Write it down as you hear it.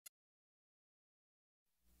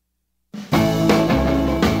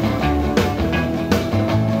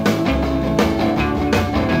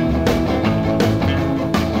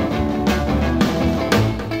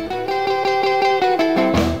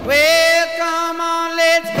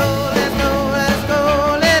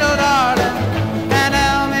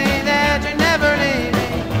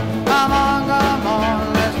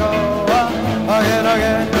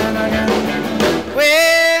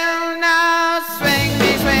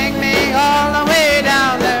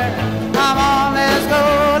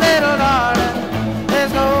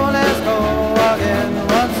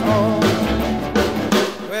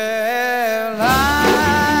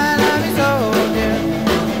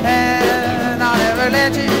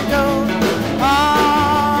let you go.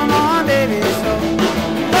 Come on, baby, so.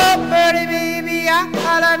 Oh, pretty baby,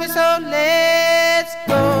 I love you so. Let's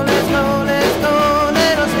go, let's go, let's go,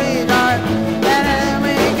 little sweetheart. And then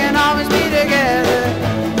we can always be together.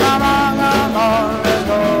 Come on, let's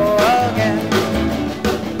go again.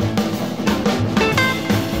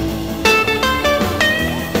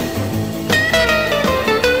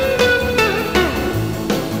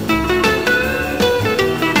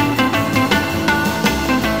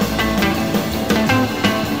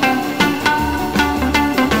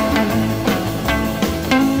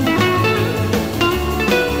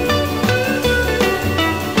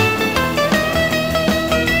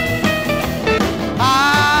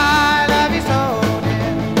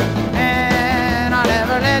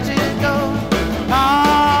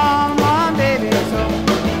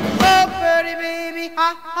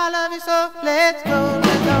 I love you so. Let's go,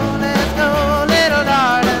 let's go, let's go, little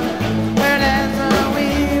darling. Where dancing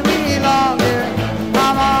we belong here.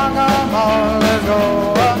 Come on, let's go.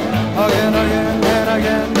 Again, again, and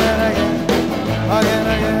again, and again. Again,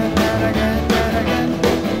 again, and again, and again.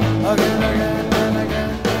 Again, again, and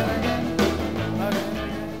again, and again. Again, again.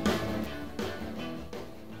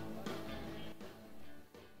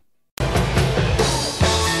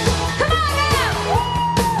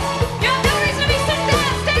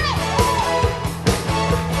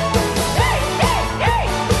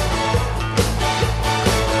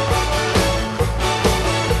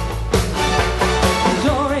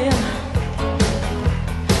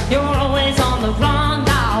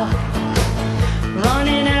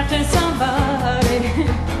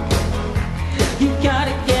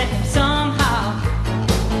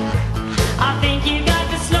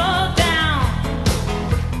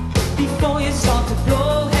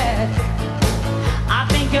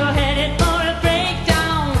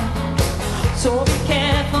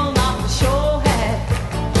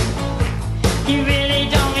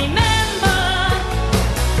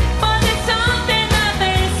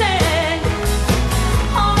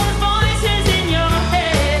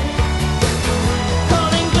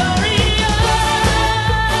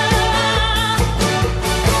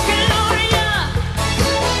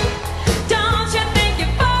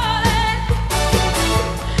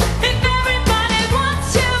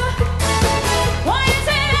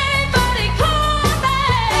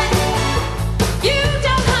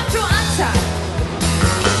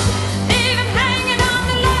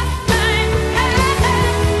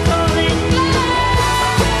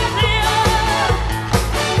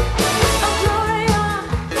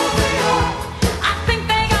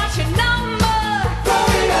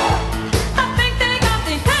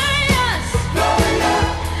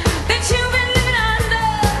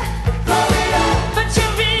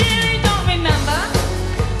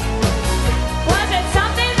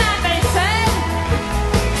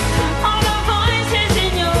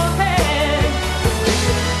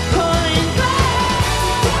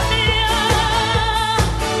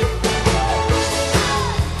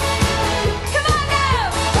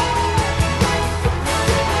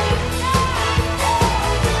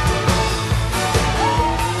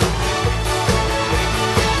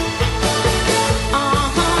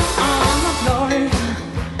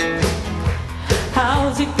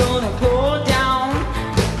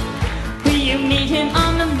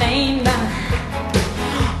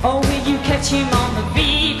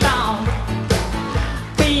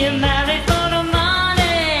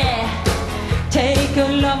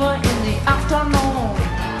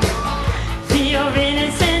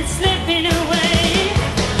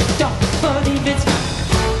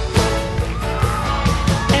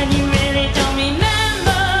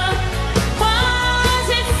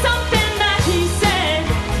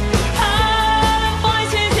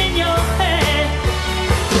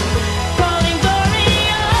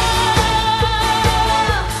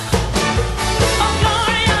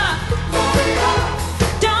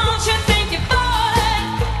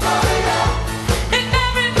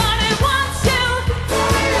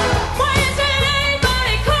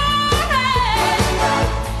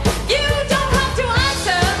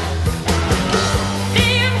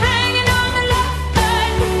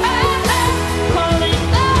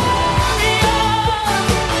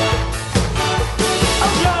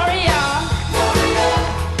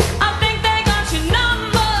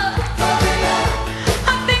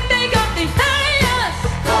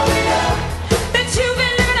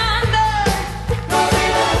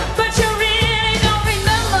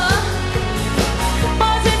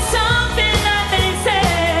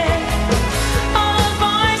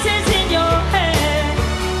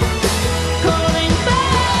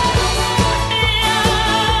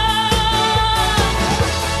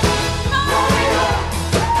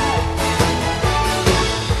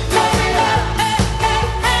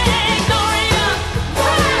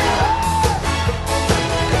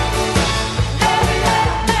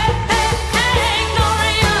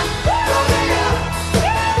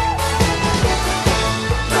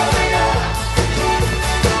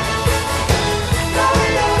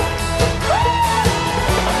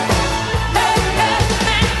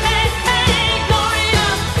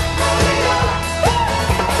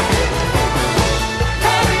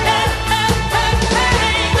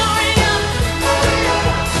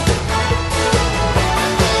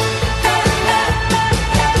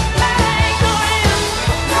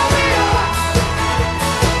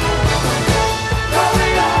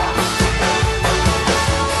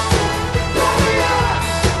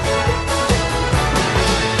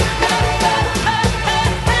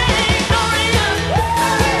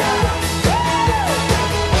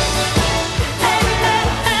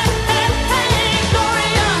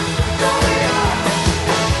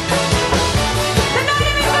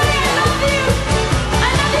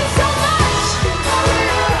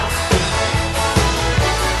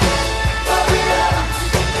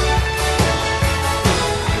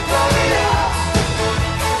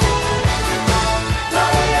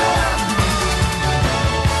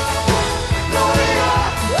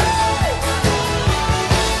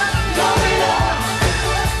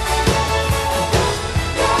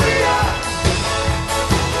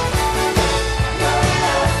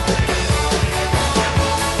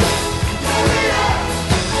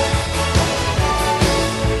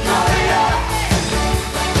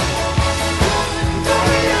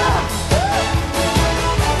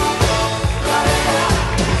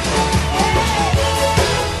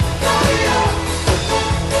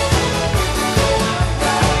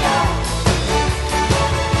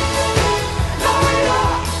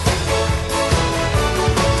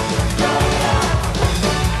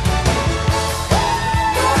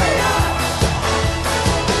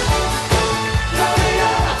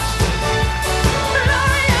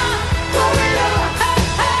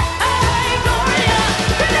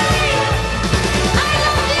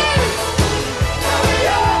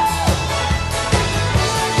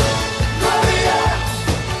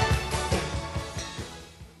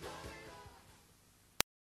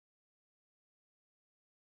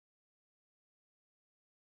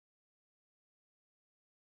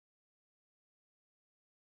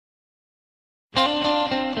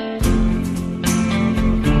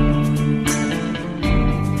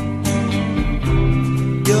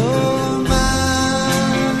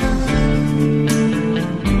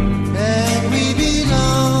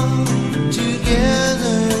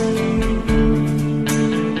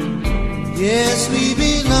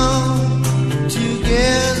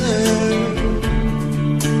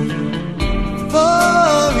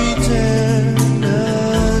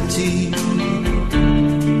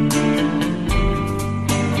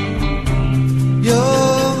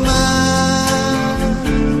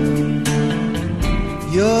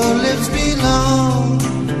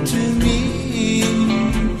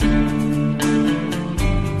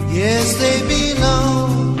 they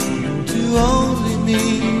belong to only me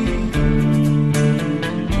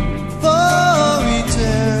for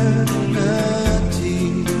eternity.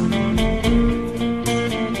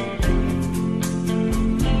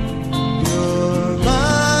 You're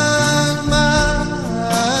my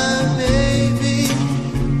baby,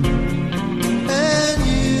 and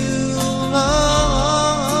you'll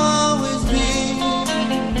always be.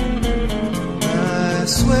 I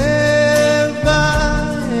swear by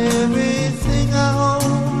everything I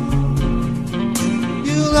own,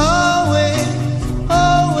 you'll always,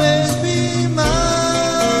 always be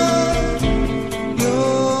mine.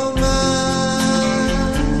 You're mine,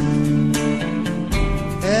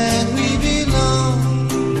 and we belong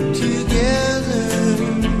together.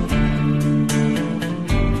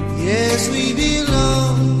 Yes, we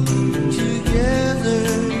belong together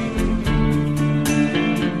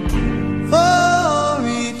for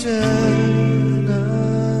eternity.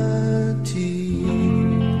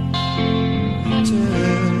 Eternity.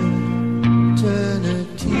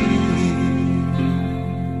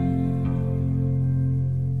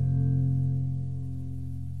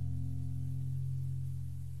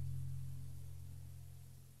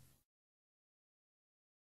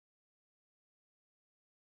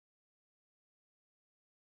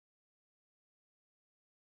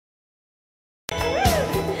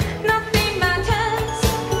 Nothing matters,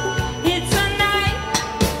 it's a night,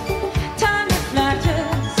 time that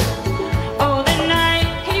flatters. Oh, the night,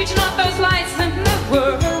 can you turn off those lights in the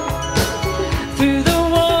world? Through the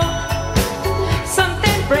wall,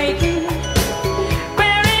 something breaking,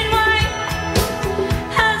 wearing white,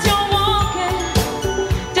 as you're walking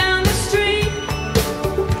down the street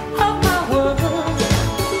of my world.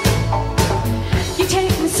 You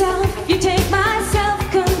take myself, you take my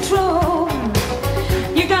self-control.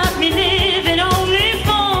 You got me living only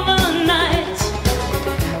for the night.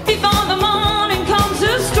 Before the morning comes,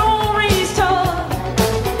 the story's told.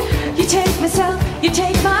 You take myself, you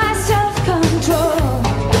take my self-control.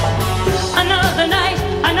 Another night,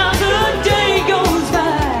 another day goes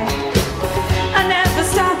by. I never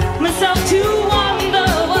stop myself to wonder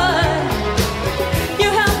why. You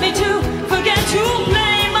help me to forget to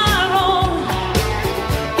play my role.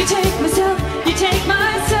 You take myself, you take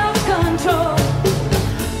my self-control.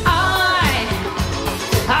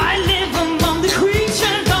 I live among the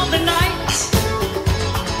creatures of the night.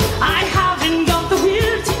 I haven't got the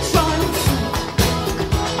will to triumph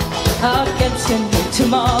against him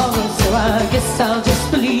tomorrow, so I guess I'll just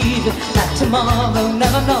believe that tomorrow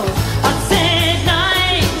never knows. I said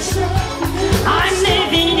night, I'm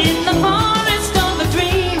living in the forest of a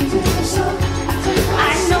dream.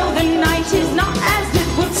 I know the night is not as it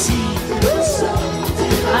would seem.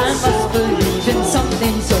 I must believe in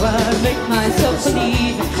something, so I make myself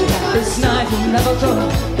believe that this night will never go.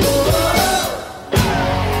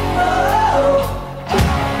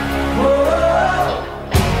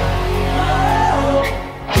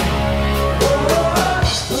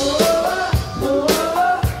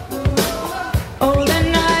 Oh, the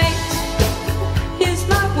night is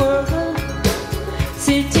my world,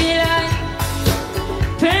 city light,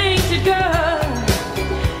 painted girl.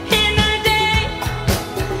 In the day,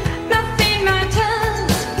 nothing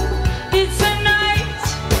matters. It's a night,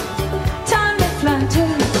 time that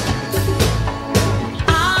flatters.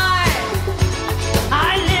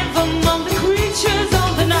 I live among the creatures of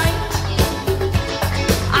the night.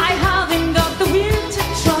 I haven't got the will to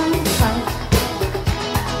try and fight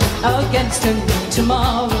against him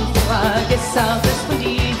tomorrow, so I guess I'll just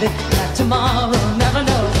believe it that tomorrow never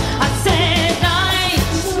knows. I said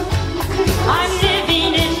night, I'm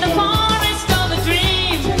living in the forest of a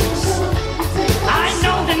dream. I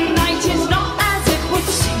know the night is not as it would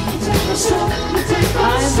seem.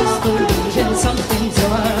 I must believe in something, so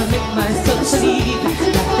I make myself believe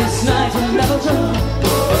that this night will never go.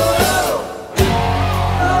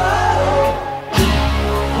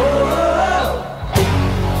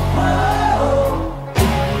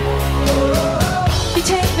 You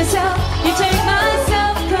take myself, you take my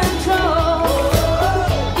self-control.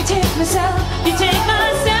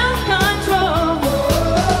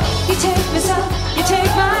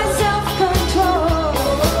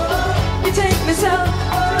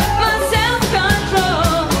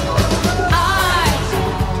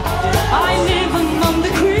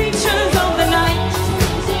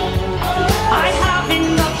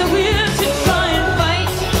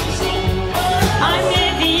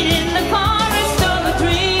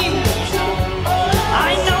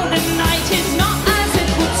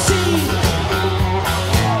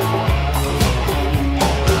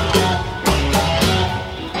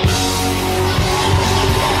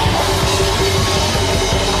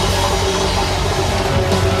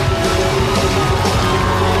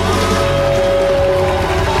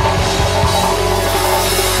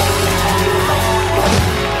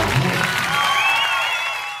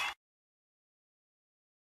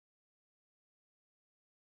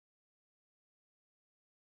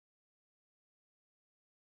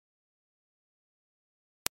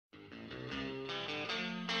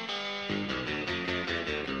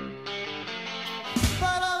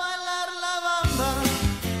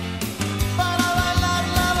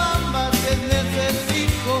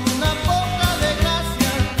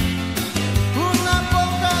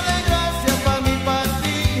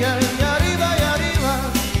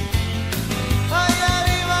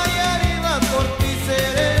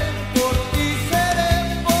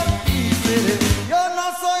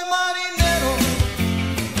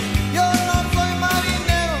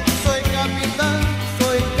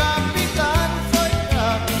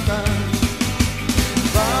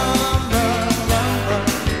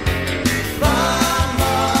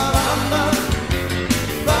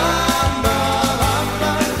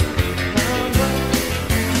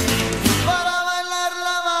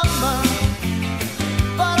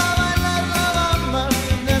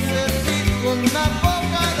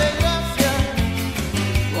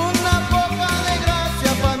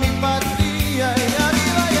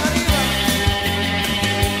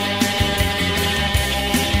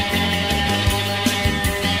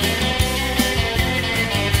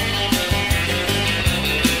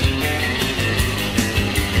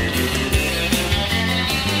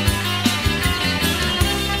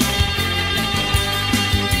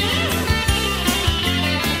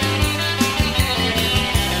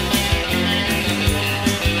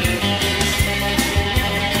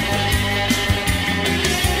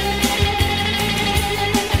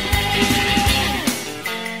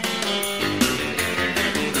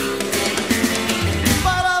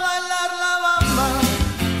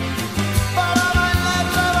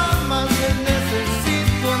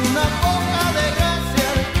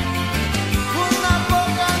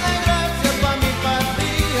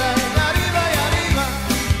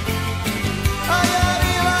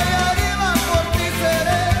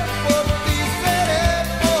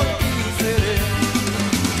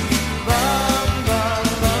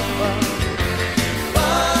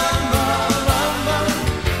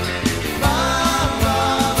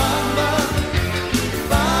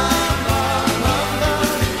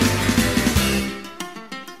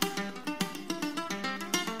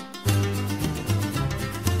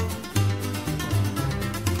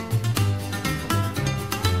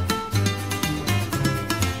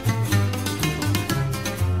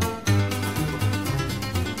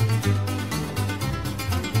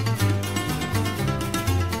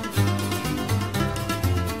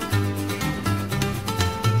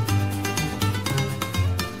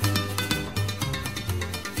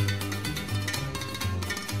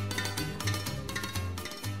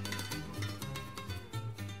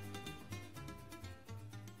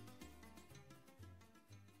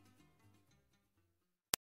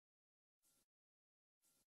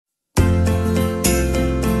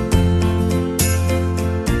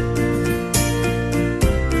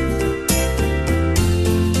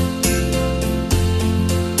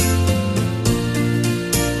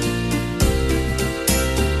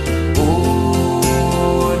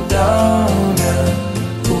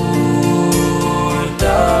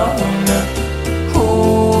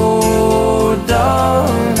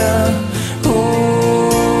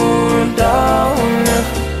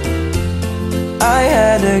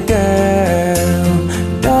 had a girl,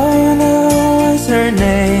 Diana was her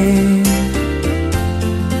name.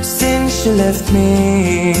 Since she left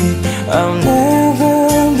me, I'll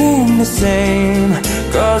never be the same.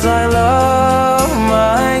 'Cause I love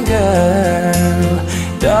my girl,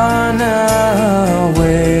 Diana,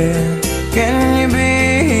 where can you be?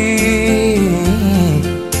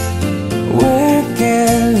 Where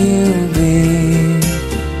can you be?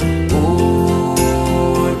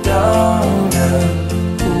 Ooh, Diana,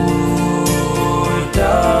 ooh,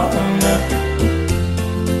 Diana.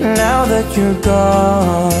 Now that you're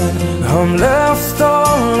gone, I'm left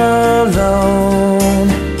all alone,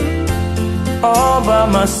 all by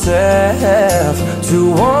myself to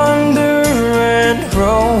wander and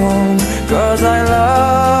roam. 'Cause I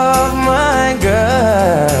love my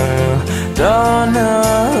girl, Donna,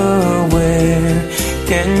 where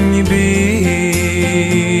can you be?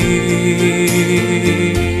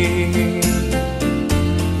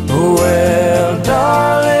 Well,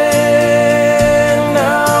 darling,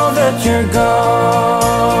 now that you're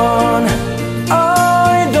gone,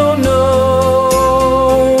 I don't know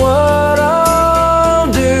what I'll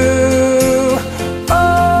do.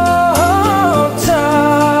 Oh,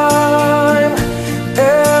 time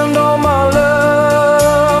and all my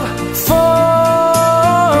love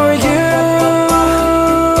for you.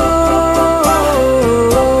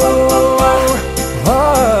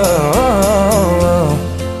 Oh,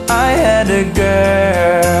 I had a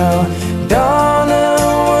girl, Donna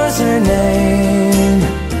was her name.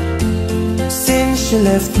 Since she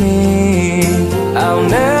left me, I'll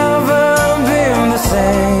never be the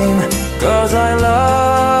same. 'Cause I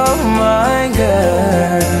love my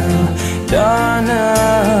girl, Donna,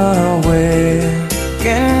 where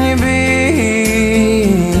can you be?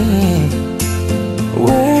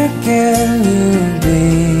 Where can you be?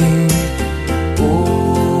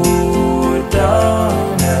 Ooh,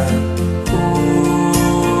 Donna,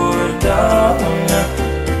 ooh, Donna,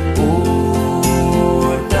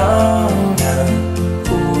 ooh, Donna,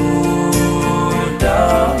 ooh,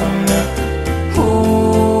 Donna,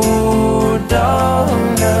 ooh,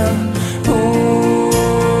 Donna, ooh,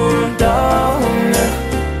 Donna.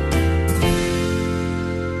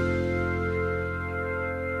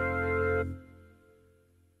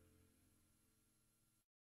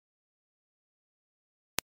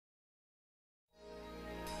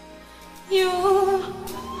 You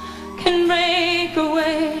can break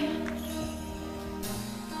away,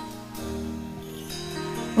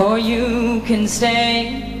 or you can stay.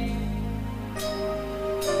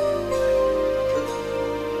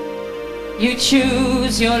 You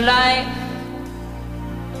choose your life.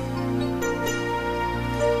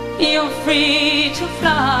 You're free to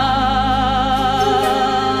fly.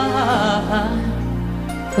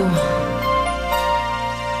 Go on.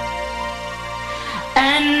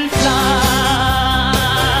 And fly.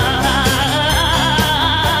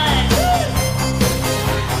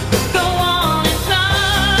 Go on and fly.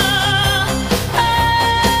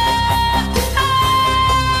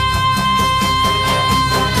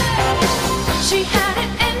 She had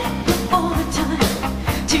it in all the time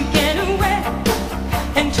to get away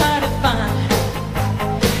and try to find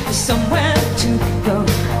somewhere to go,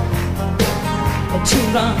 to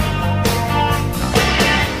run.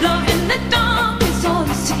 Love in the dark is all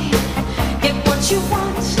you see. Get what you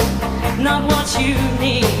want, not what you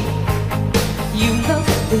need. You love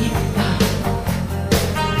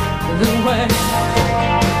the way.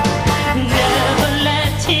 Never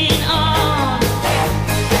letting on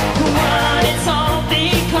what it's all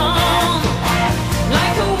become.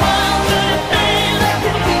 Like a wild bird flying, like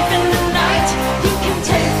a thief in the night. You can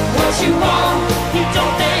take what you want, you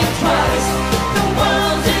don't think twice. The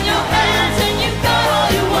world's in your hands and you got all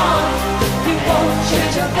you want. You won't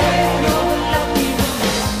change a thing, you're the lucky one.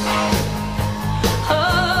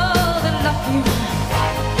 Oh, the lucky one.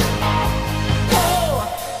 Oh,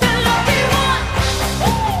 the lucky one.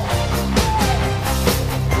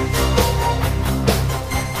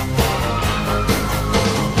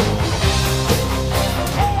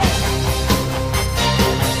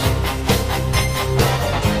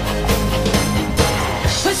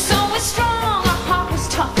 Her soul was strong, her heart was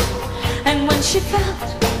tough, and when she felt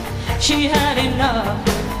she had enough,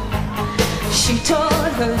 she tore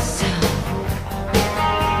herself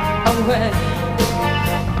away.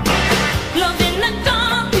 Love in the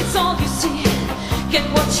dark is all you see. Get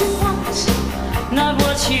what you want, not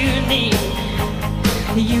what you need.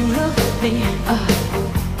 You love me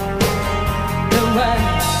the way.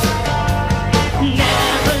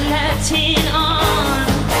 Never letting on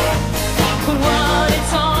what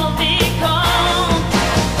it's all become.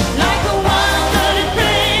 Like a wild bird at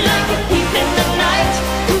prey, like a thief in the night.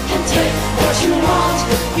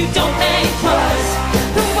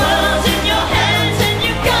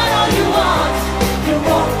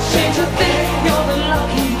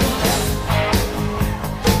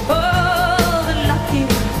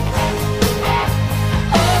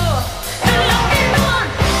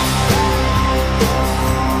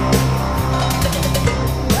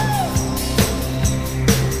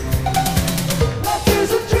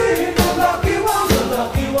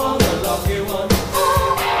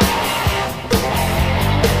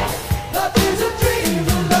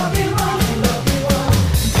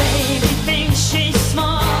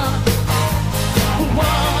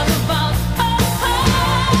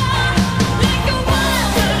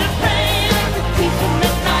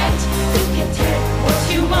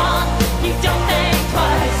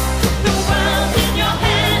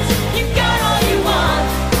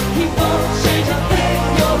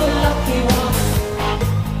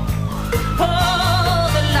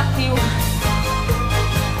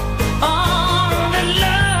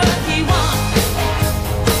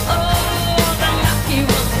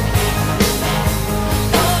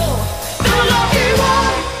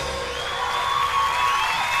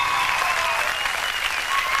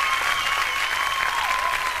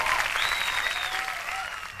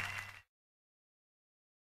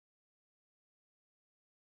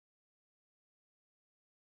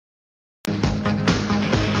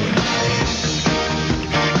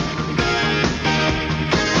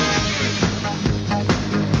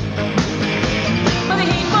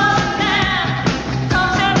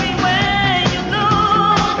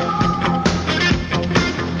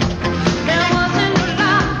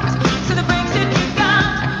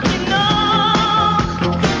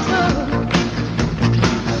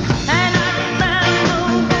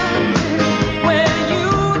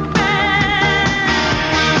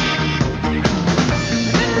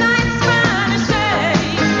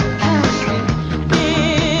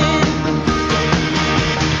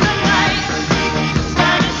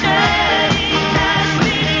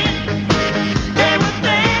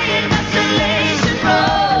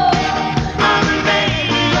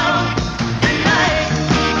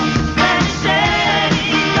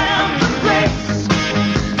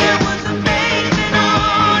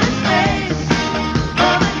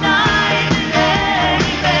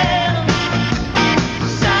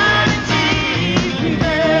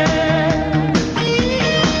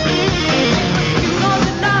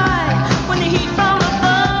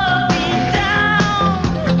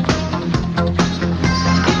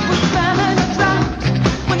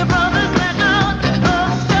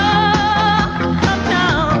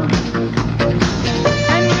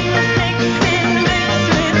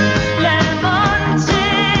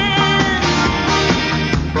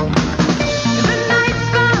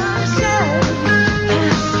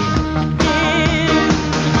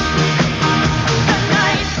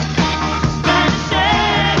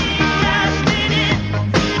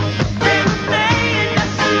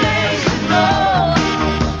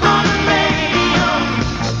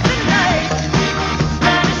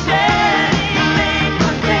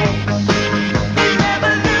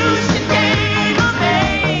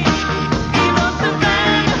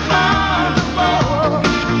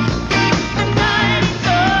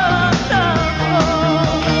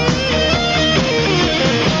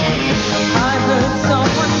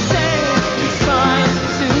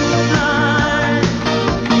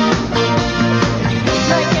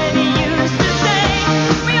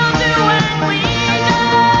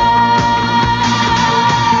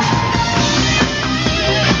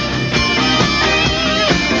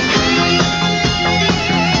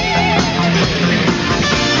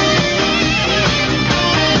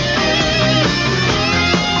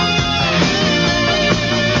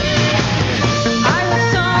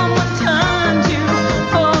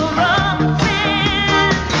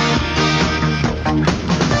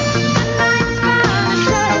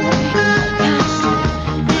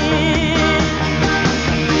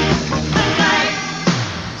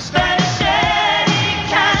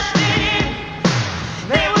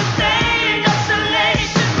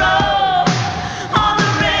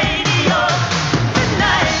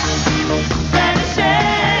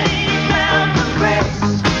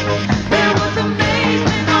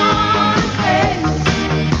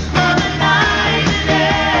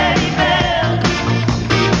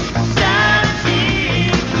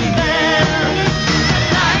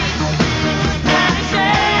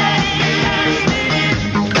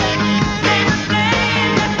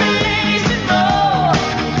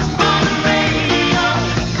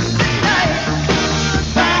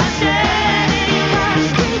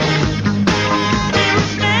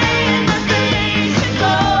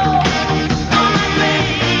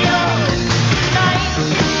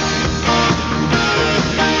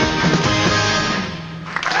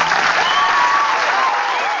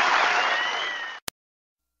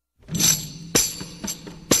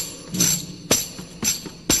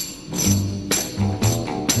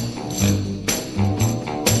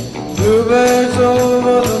 Bluebirds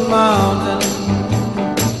over the mountain,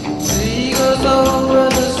 seagulls over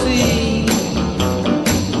the sea.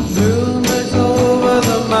 Bluebirds over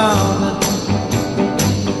the mountain,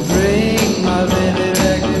 bring my baby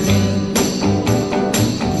back to me.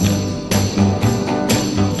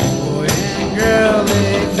 Boy and girl,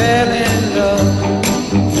 they fell in love.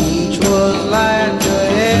 Each was like the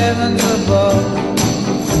heavens above.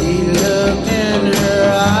 He looked in her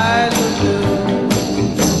eyes of blue.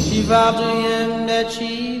 She vowed to him that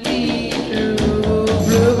she'd be true.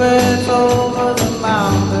 Bluebirds over the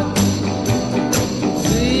mountain,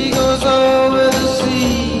 seagulls over the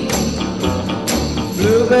sea.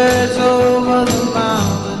 Bluebirds over the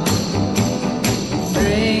mountain,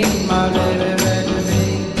 bring my baby back to me.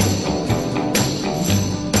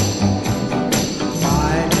 I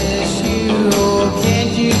miss you, oh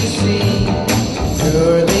can't you see?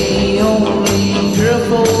 You're the only girl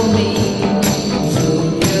for me.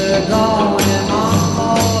 Soon you're gone and I'm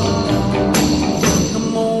all alone.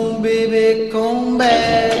 Come on baby, come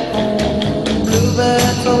back home.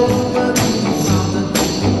 Bluebirds over the mountain,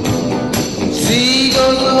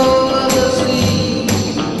 seagulls over the sea.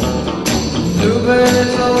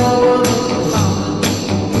 Bluebirds over the mountain,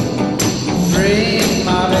 bring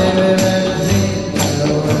my baby back to me.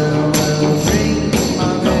 Well, well, well, bring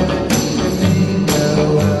my baby back to me. Well,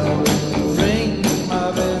 well, bring my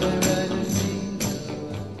baby back to me.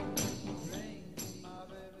 Bring my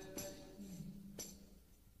baby back to me.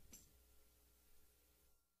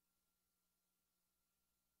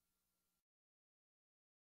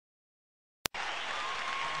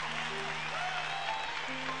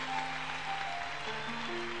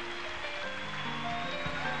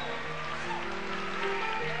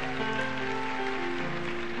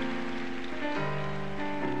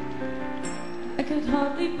 I could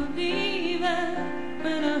hardly believe it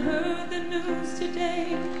when I heard the news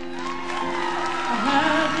today. I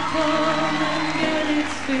had to come and get it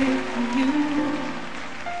straight from you.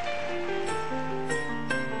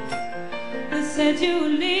 They said you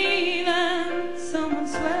were leaving, someone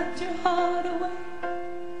swept your heart away.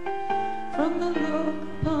 From the look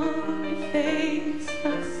upon your face, I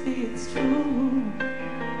see it's true.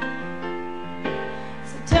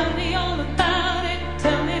 So tell me all about it,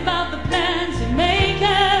 tell me about the plans you're making.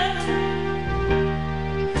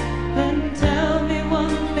 Then tell me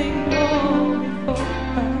one thing more before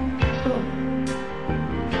I go.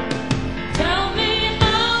 Tell me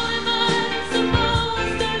how am I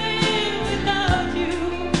supposed to live without you?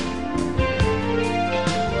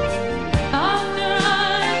 After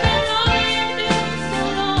I've been loving you so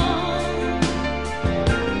long,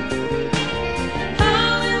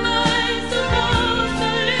 how am I supposed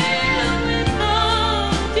to live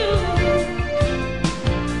without you?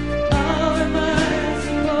 How am I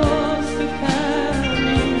supposed to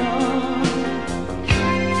carry on?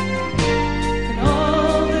 And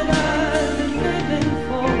all that I've been living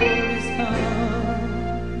for is gone.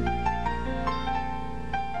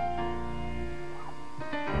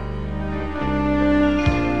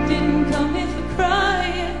 Didn't come here for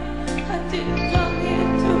crying, I didn't come here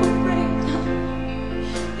to break down.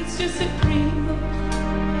 It's just a dream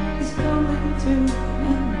is going to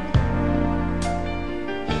end.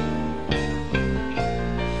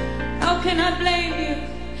 How can I blame you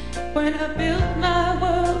when I built my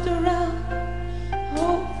world around?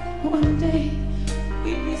 Hope that one day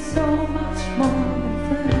we'd be so much more than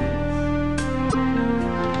friends.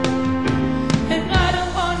 And I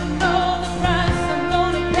don't want to know the price I'm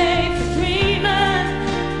gonna pay for dreaming.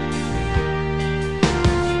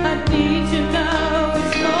 I need you now,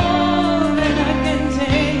 it's more than I can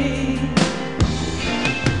take.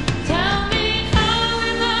 Tell me how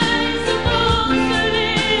am I supposed to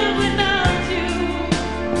live without you?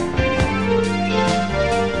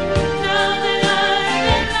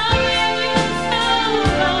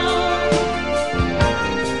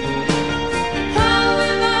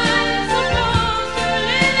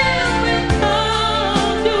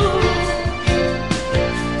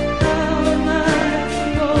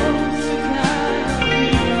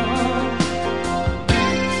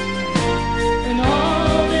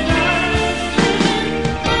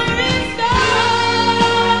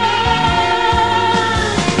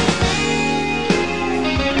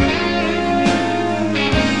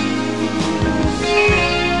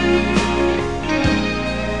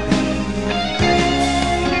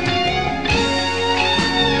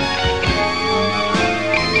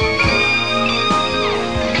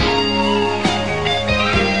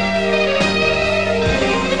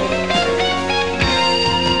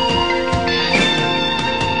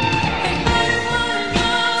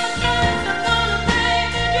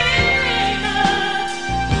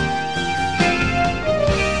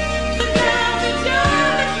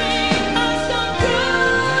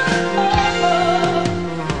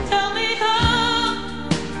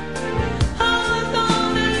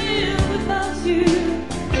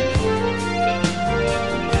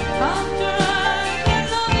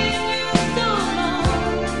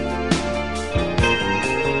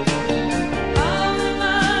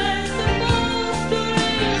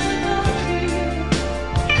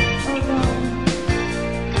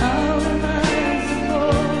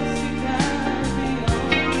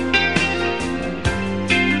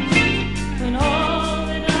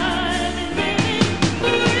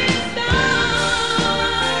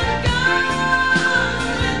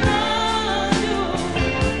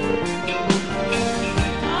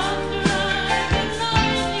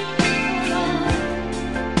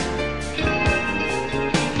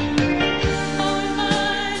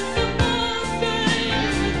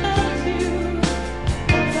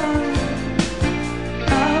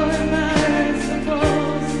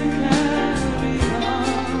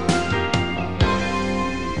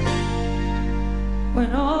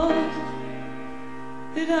 when all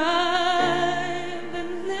that I've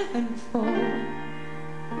been living for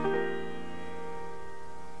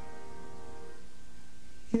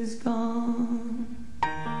is gone.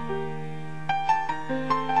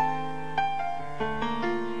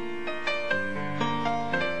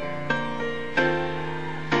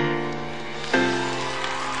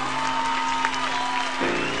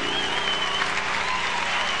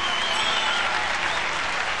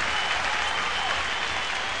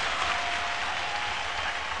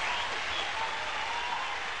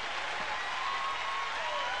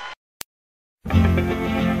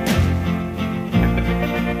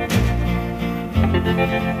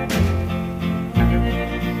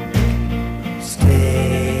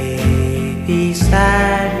 Stay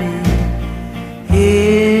beside me,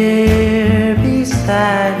 here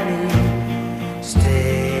beside me.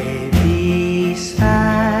 Stay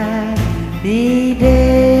beside me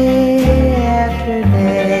day after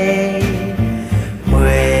day.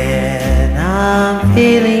 When I'm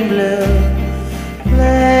feeling blue,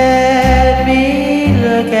 let me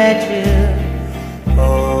look at you.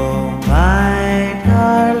 Oh my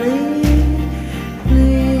darling,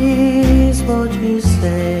 please won't you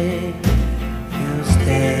say you'll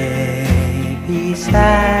stay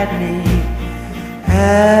beside me,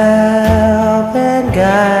 help and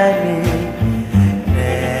guide me,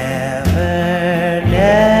 never,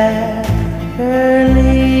 never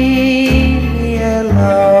leave me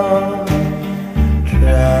alone.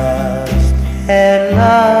 Trust and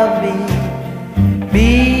love me, be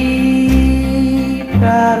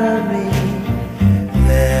proud of me,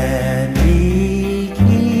 let me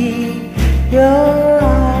keep your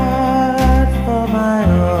heart for my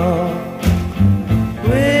own.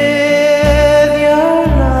 With your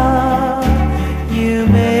love you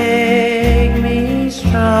make me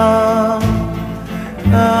strong.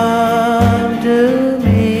 Come to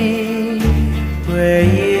me where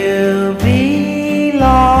you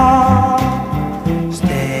belong.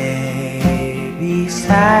 Stay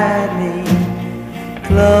beside me,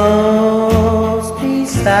 close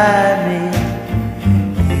beside me.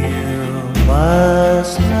 You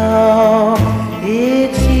must know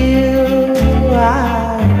it's you I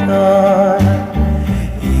adore.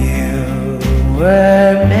 You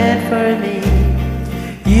were meant for me.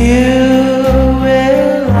 You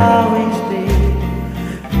will always be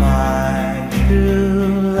my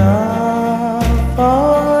true love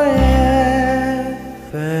forevermore.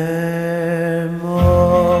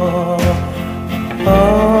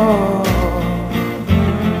 Oh.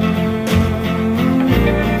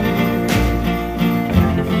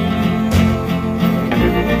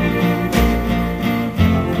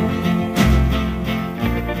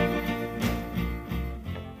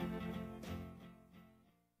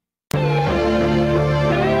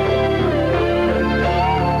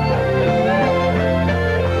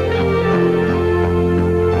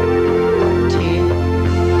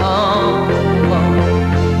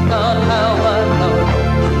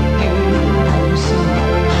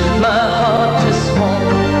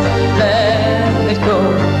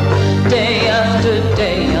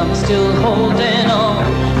 Still holding on,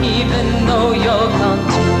 even though you're gone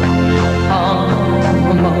too.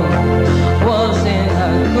 Wasn't I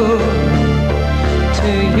good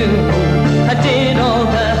to you? I did all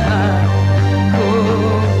that I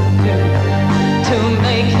could do to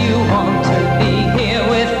make you want to be here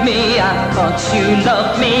with me. I thought you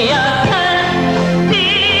loved me. I can't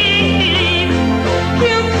believe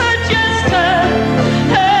you could just turn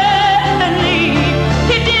and leave.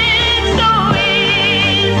 You did so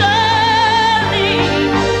easily.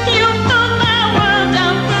 You pulled my world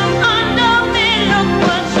down from under me. Look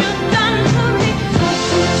what you've done to me. Why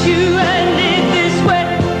should you and live this way?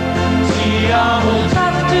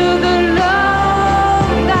 After the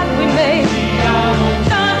love that we made.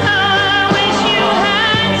 God, I wish you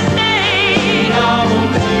had stayed.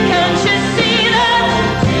 Can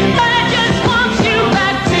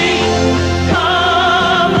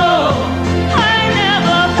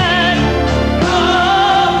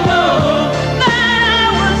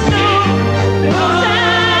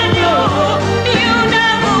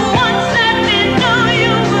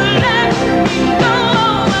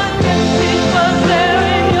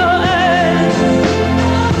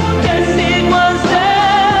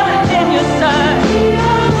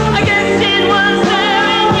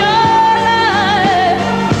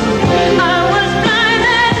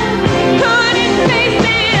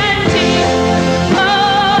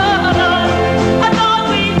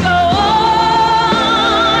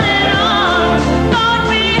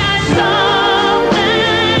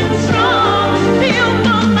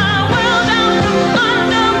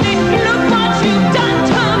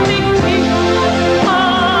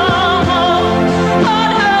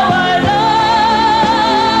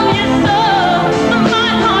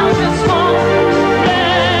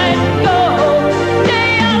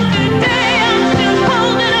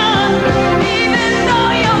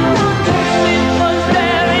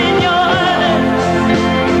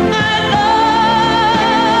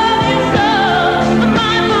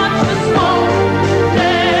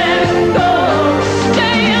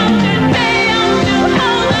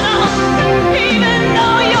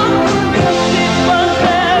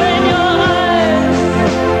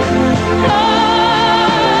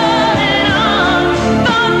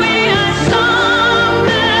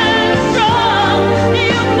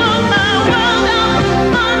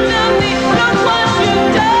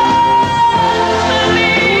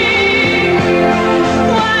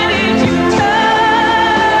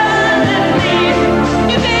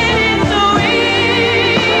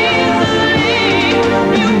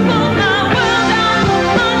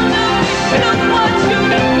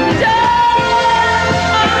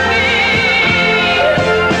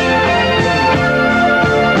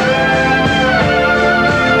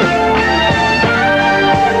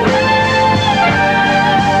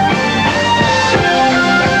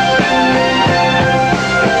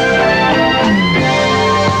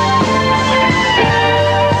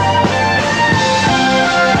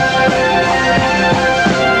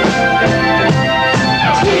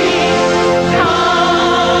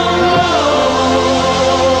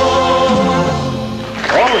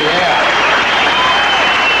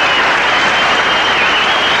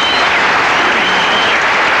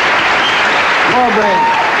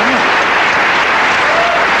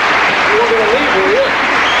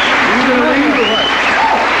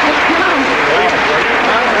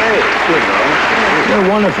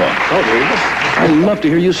wonderful. Don't leave us. I'd love to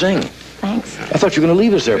hear you sing. Thanks. I thought you were going to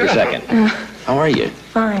leave us there for a second. How are you?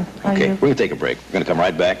 Fine. How are Okay, you? we're going to take a break. We're going to come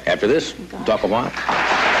right back after this. Talk a while.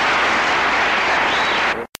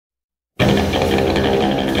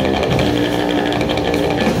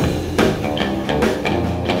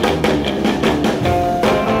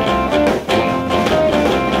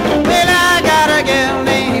 Well, I got a gal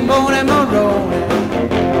named Bonnie Monroe.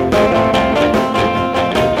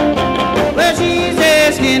 Well, she's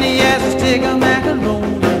as skinny as a stick of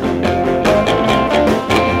macaroni.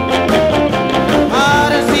 I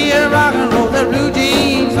to see her rock and roll the blue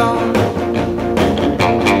jeans on.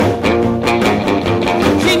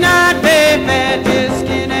 She's not very fat, just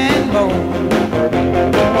skin and bone.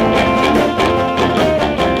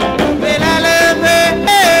 Well, I love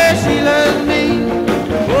her, she loves me.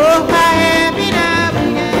 Oh, how happy now we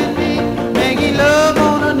can be, making love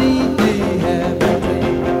on a neat day, happy day.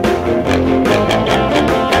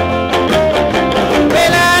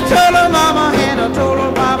 Well, I told her mama and I told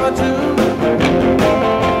her papa too.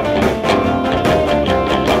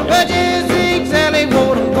 But just exactly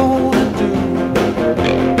what I'm gonna do.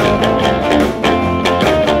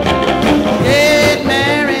 Get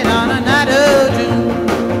married on a night of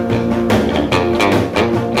June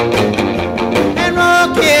and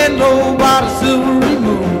rock and roll by the silvery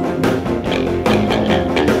moon.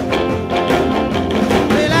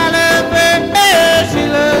 Well, I love her, she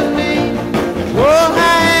loves me. Oh,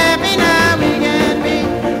 how happy now we can be,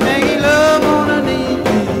 making love on a neat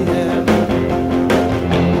day.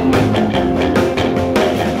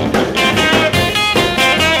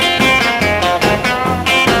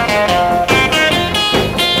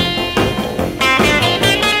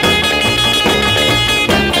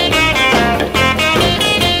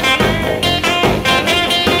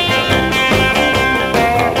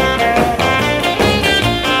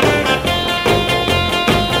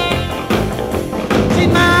 She's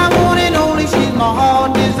my one and only, she's my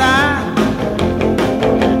heart desire.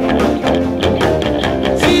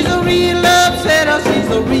 She's a real upsetter, she's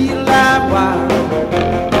a real live wire.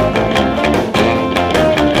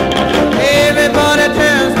 Everybody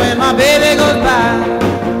turns when my baby goes by.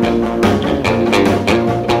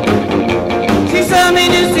 She's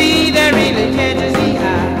something to see that really catches the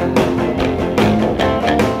eye.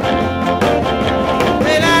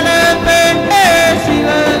 Well, I love her, she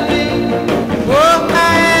loves me. Oh,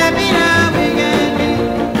 how happy now we can be,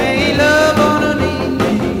 making love on a neat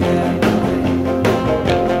day.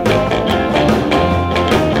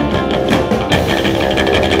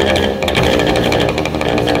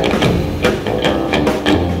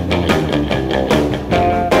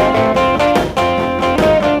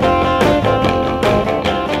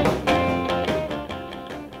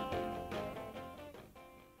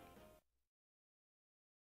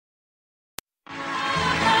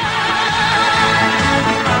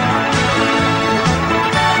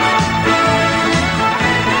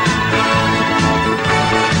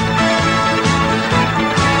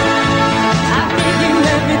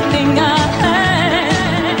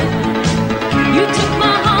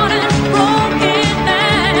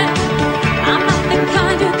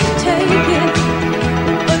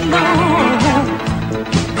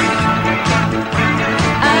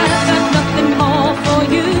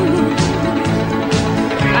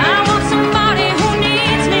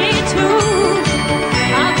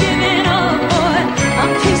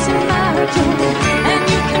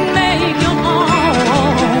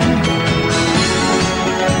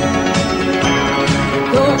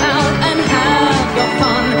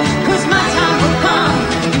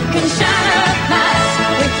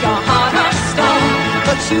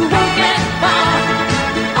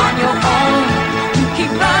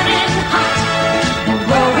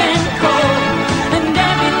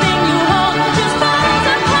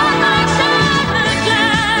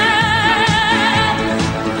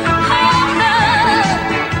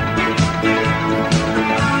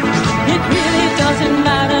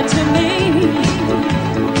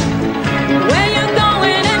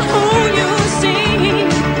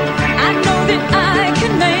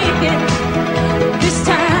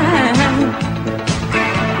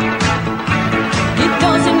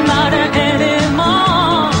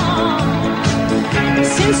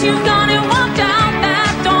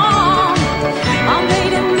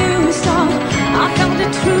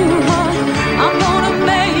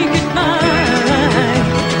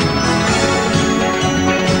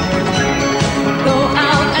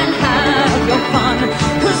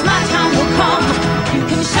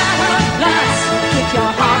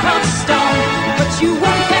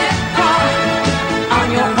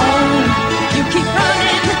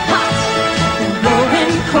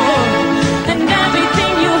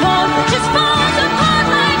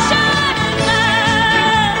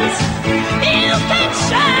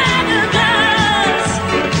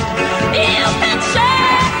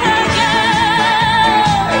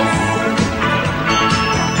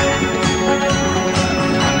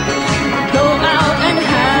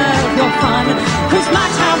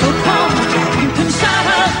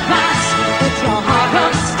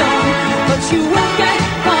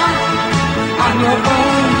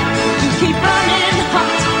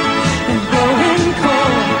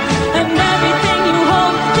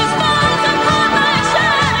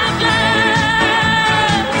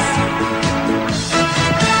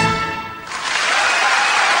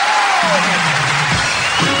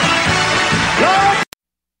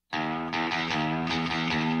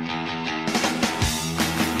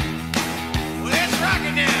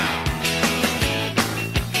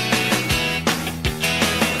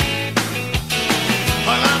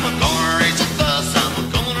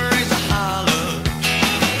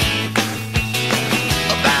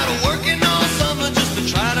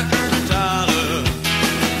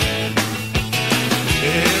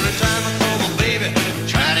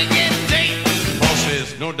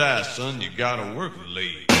 son, you gotta work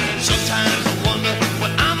late. Sometimes I wonder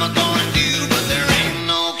what I'm gonna do, but there ain't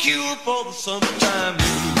no cure for the summertime blues.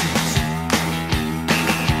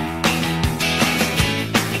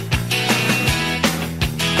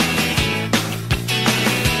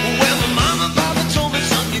 Well, my mama and papa told me,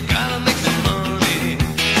 son, you gotta make some money.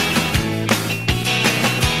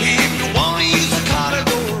 If you wanna use a car to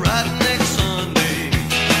go riding next Sunday.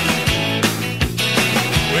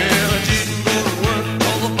 Well, I didn't go to work,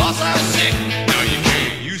 told the boss I was sick. Now you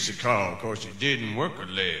can't use the car, cause you didn't work a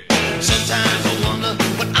leg. Sometimes I wonder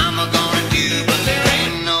what I'm gonna do, but there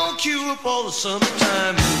ain't no cure for the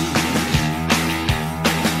summertime blues.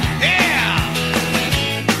 Yeah!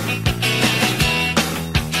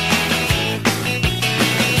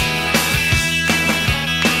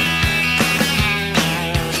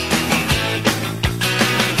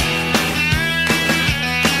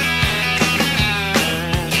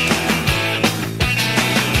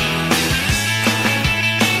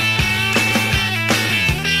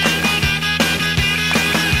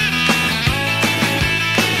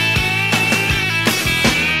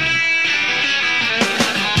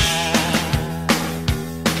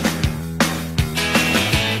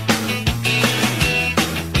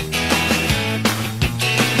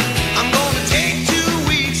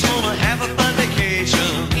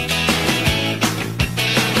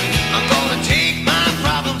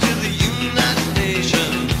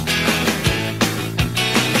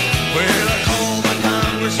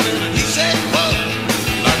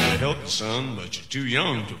 Son, but you're too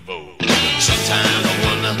young to vote. Sometimes I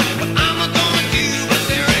wonder what I'm gonna do, but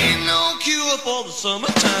there ain't no cure for the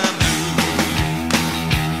summertime blues.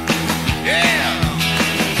 Yeah!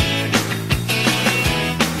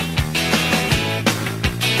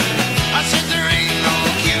 I said there ain't no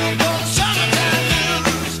cure for the summertime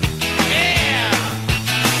blues. Yeah!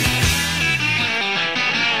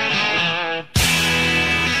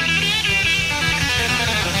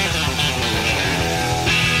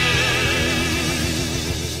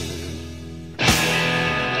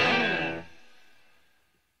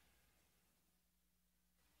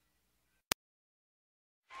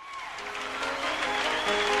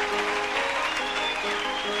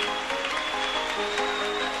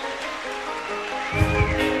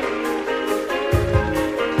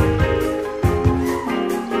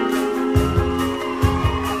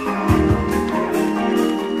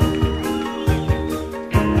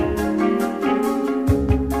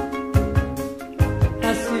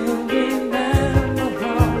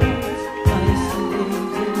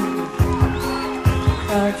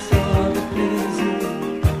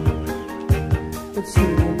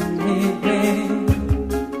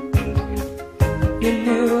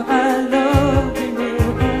 Oh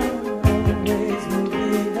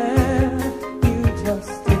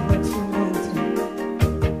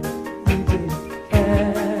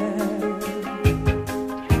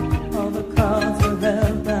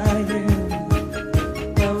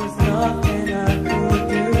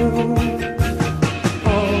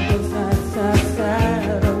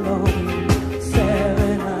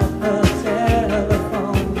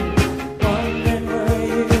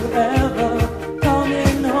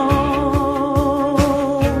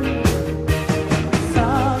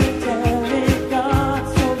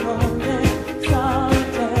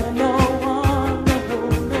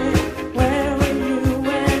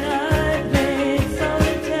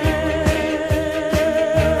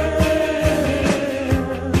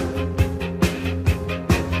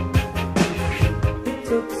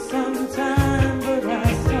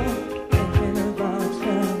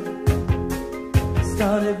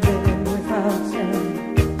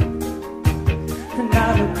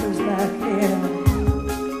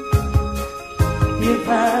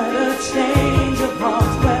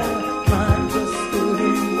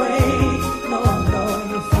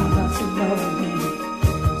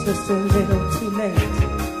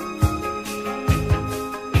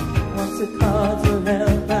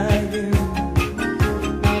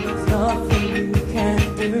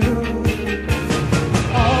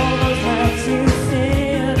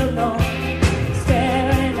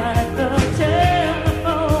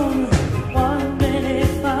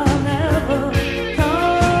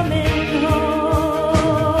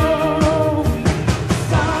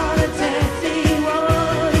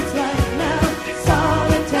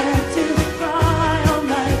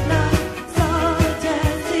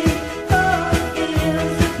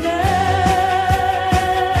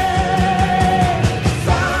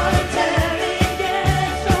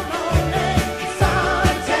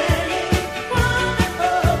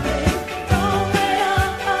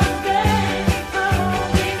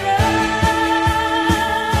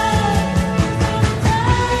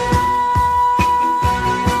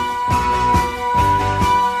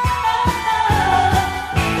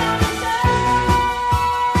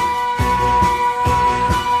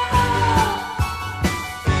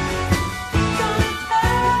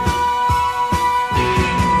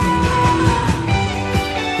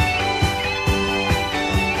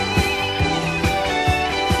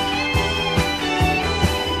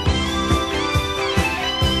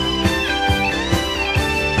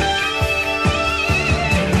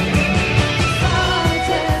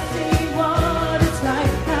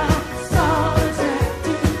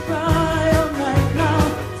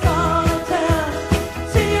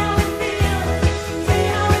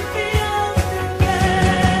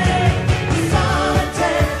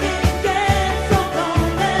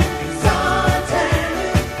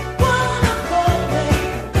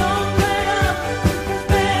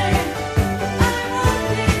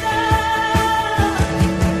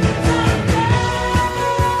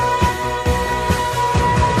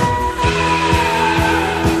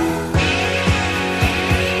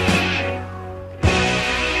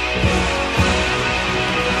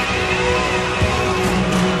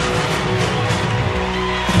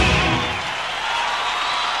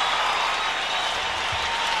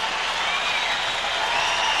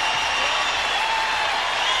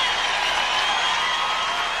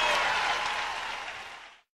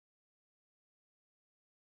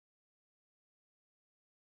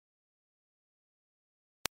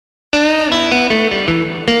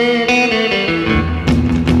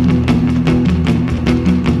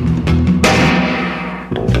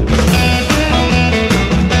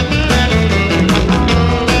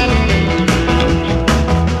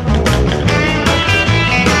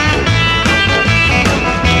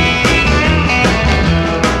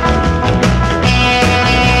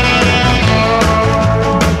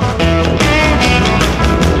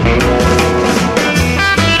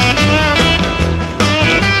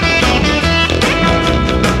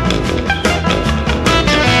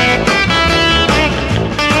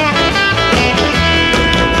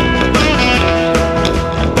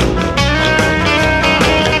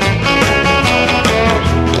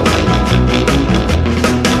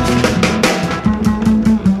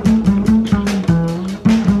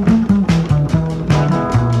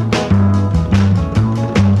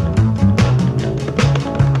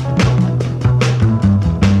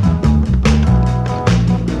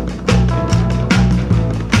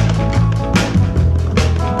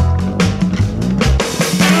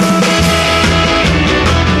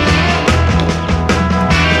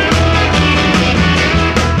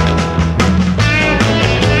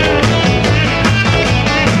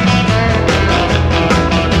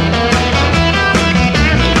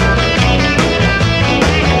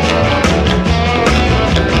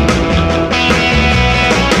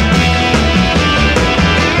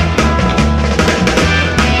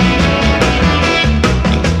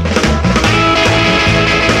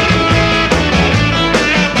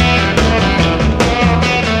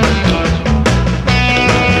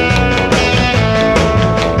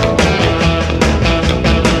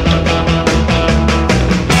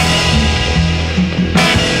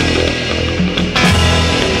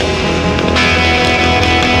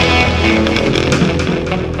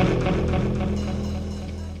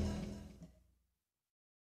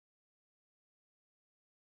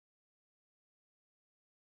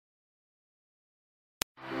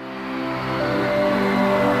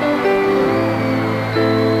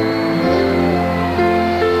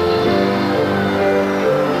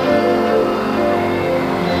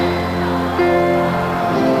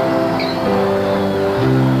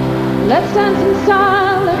Let's dance in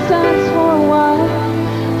style, let's dance for a while.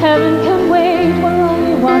 Heaven can wait, we're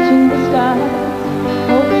only watching the sky.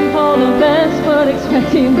 Hoping for the best, but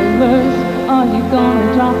expecting the worst. Are you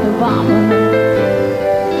gonna drop the bomb on us?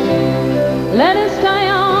 Let us die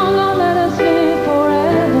young or let us live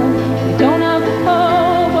forever. We don't have to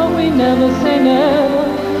hope, but we never say never.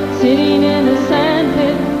 Sitting in the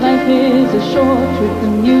sandpit, life is a short trip. The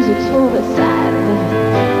music's for the sad bit.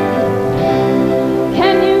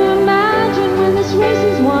 Can you imagine when this race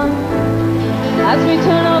is won? As we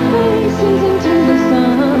turn our faces into the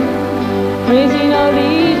sun, praising our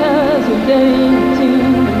leaders, we're getting into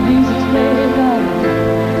the music's played up.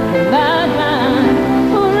 Madman,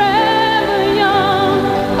 forever young.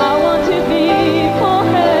 I want to be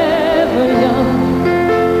forever young.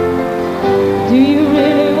 Do you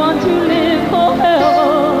really want to live forever?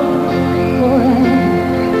 Forever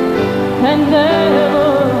and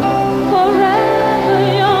ever. Forever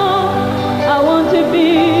young. I want to be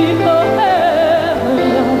forever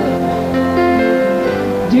young.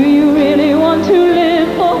 Do you really want to live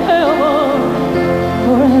forever?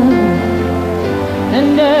 Forever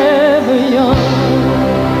and ever young.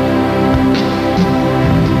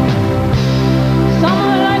 Some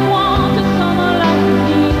are like water, some are like the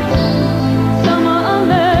heat. Some are a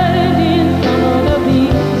melody and some are the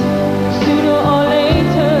beat. Sooner or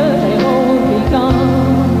later they all will be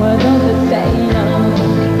gone. Where does it say young?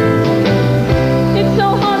 It's so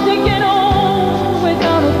hard to get old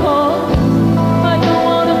without a cause. I don't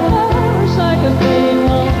want to perish like a fading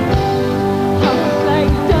one. Hearts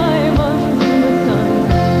like diamonds in the sun,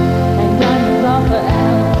 and diamonds are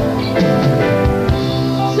forever.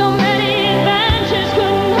 So many adventures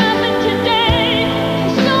couldn't happen today.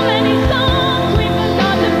 So many songs we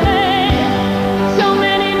forgot to play. So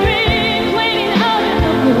many dreams waiting out in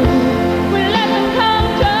the blue. We let them come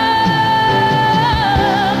true.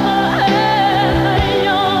 Forever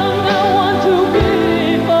young, I want to be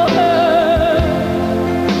forever.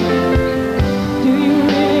 Do you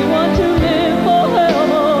really want to live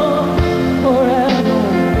forever? Forever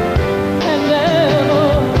and ever.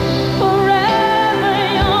 Forever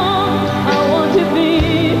young, I want to be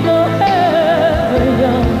forever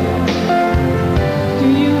young. Do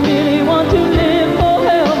you really want to live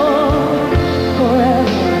forever?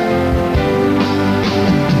 Forever.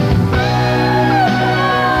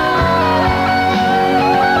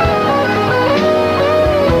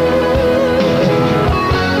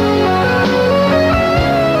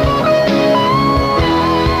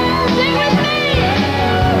 Sing with me.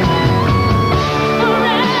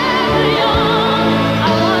 Forever young,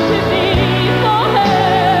 I want to be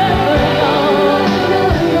forever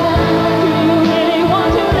young. Do you really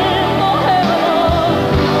want to live forever?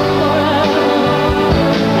 Forever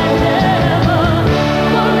and ever.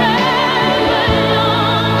 Forever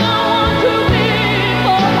young, I want to be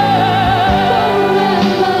forever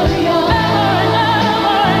young.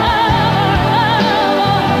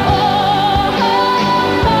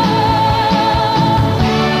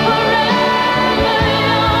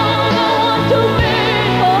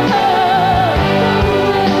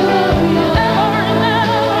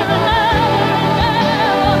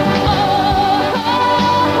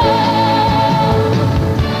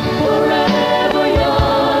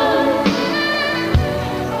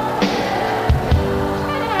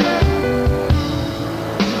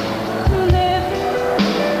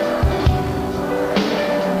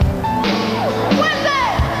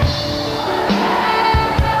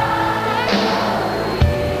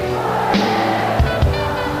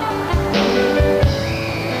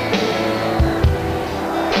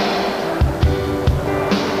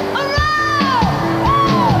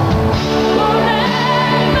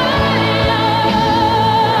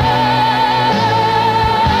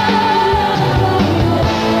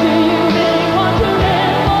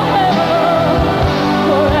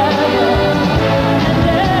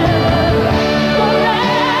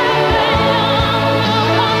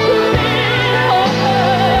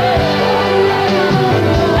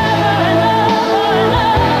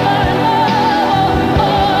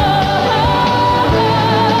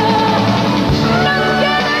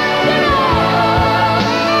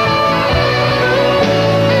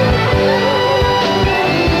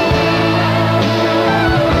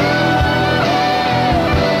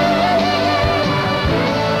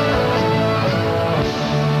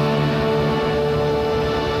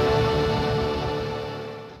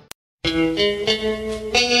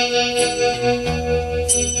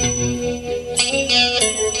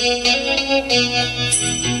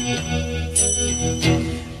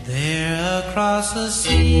 There across the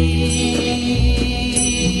sea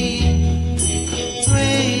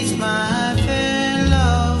waits my fair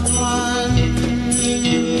loved one.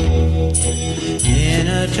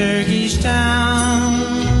 Turkish town,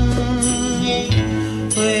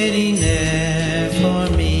 waiting there for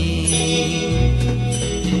me.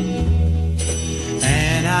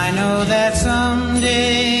 And I know that someday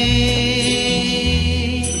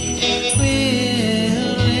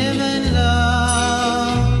we'll live in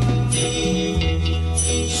love.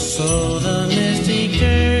 So the mystic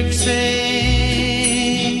Turks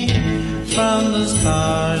say from the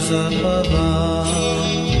stars up above.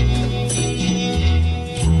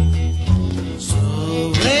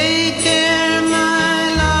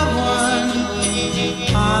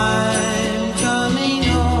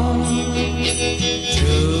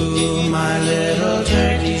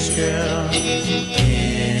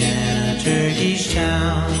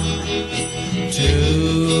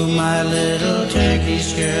 My little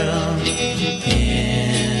Turkish girl in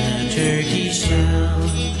a Turkish town.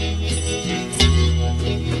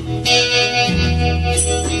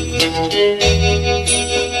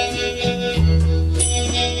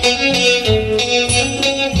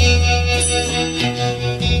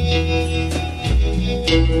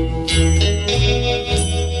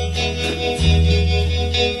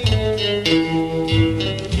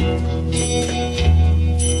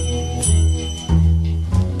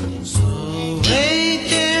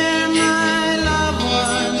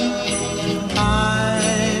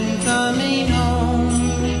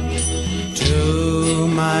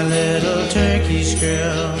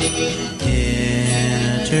 Girl in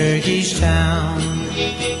a Turkish town,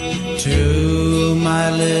 to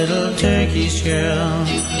my little Turkish girl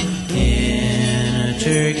in a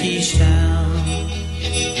Turkish town.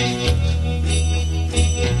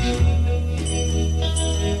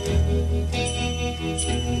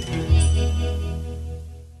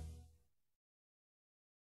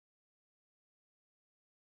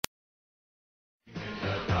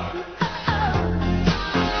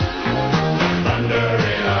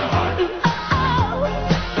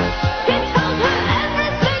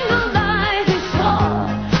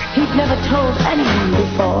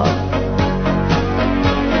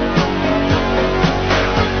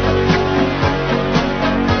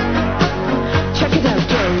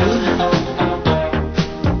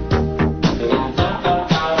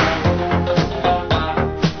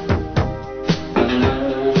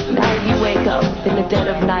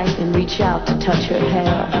 Out to touch her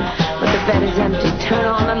hair, but the bed is empty. Turn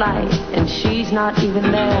on the light and she's not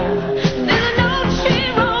even there.